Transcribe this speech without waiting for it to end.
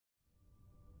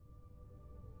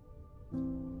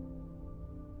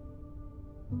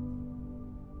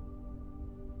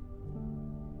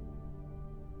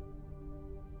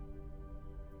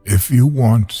If you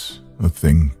want a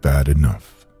thing bad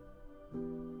enough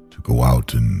to go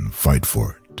out and fight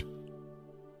for it,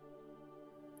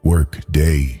 work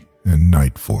day and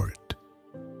night for it,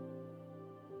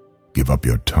 give up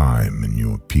your time and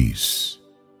your peace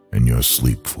and your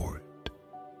sleep for it.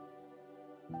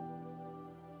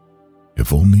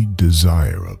 If only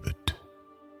desire of it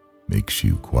makes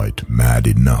you quite mad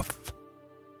enough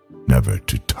never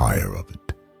to tire of it,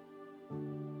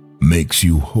 makes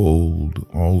you hold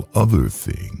all other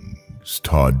things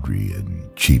tawdry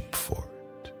and cheap for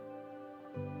it.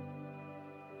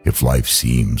 If life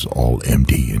seems all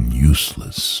empty and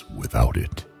useless without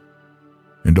it,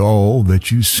 and all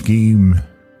that you scheme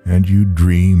and you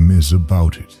dream is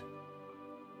about it,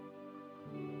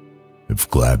 if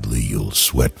gladly you'll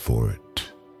sweat for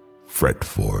it, fret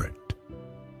for it,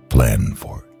 plan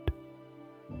for it,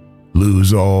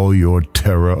 lose all your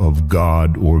terror of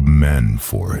God or man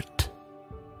for it,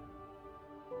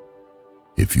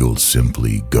 if you'll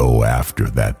simply go after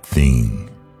that thing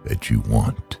that you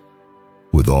want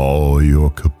with all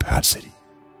your capacity,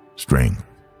 strength,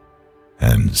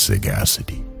 and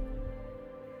sagacity,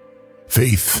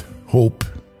 faith, hope,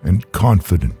 and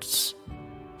confidence,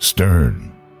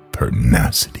 stern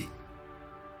pertinacity.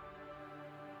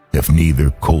 If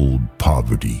neither cold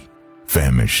poverty,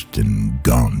 famished and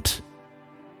gaunt,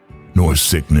 nor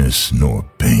sickness nor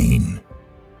pain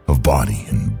of body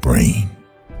and brain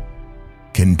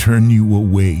can turn you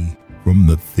away from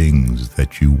the things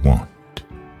that you want,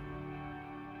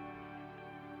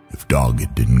 if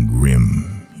dogged and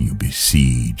grim you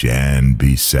besiege and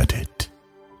beset it,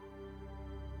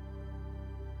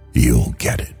 you'll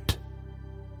get it.